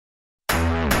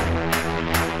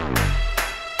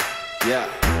Yeah.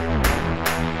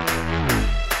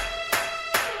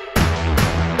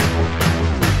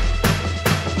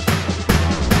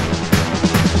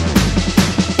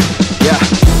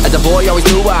 As a boy, always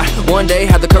knew I one day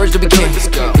had the courage to be king.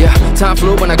 Yeah, time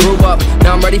flew when I grew up.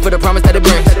 Now I'm ready for the promise that it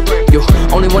brings. You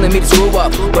only wanted me to screw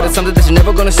up, but it's something that you're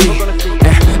never gonna see.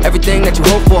 And everything that you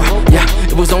hope for, yeah,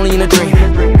 it was only in a dream.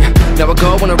 Yeah, now I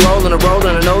go on a roll,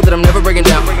 and I know that I'm never breaking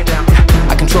down.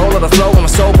 I control all the flow on my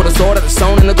soul, put a sword at the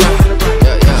stone in the ground.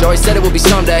 She always said it would be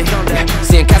someday,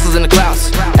 seeing castles in the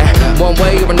clouds. One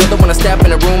way or another, when I step in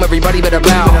the room, everybody better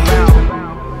bow.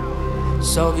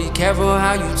 So be careful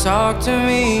how you talk to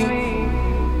me,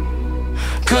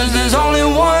 'cause there's only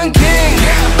one king,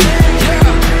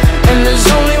 and there's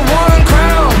only one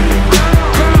crown,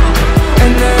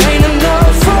 and there ain't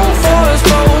enough room for us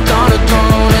both on the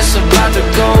throne. It's about to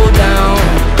go down,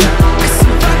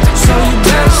 so you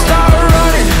better start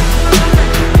running.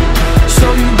 So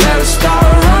you better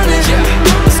start running.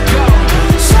 Let's go.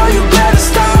 So you better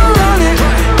start running,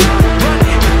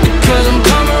 because I'm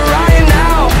coming right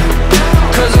now.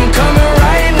 Cause I'm coming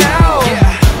right now.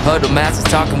 Huddle masters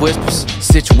talking whispers,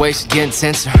 situation getting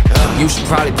tenser. You should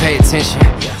probably pay attention.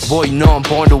 Boy, you know I'm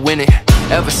born to win it.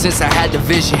 Ever since I had the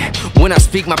vision, when I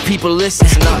speak my people listen.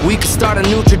 We could start a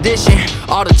new tradition.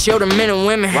 All the children, men and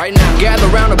women, right now, gather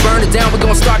around to burn it down. We're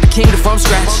gonna start the kingdom from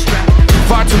scratch.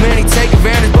 Far too many take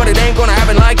advantage, but it ain't gonna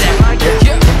happen like that.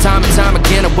 Time and time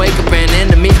again, I wake up and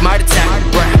enemies might attack.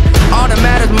 All that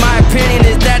matters, in my opinion,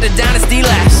 is that the dynasty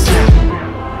lasts.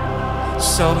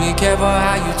 So be careful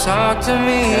how you talk to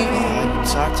me,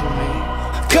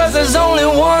 'cause there's only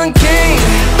one king,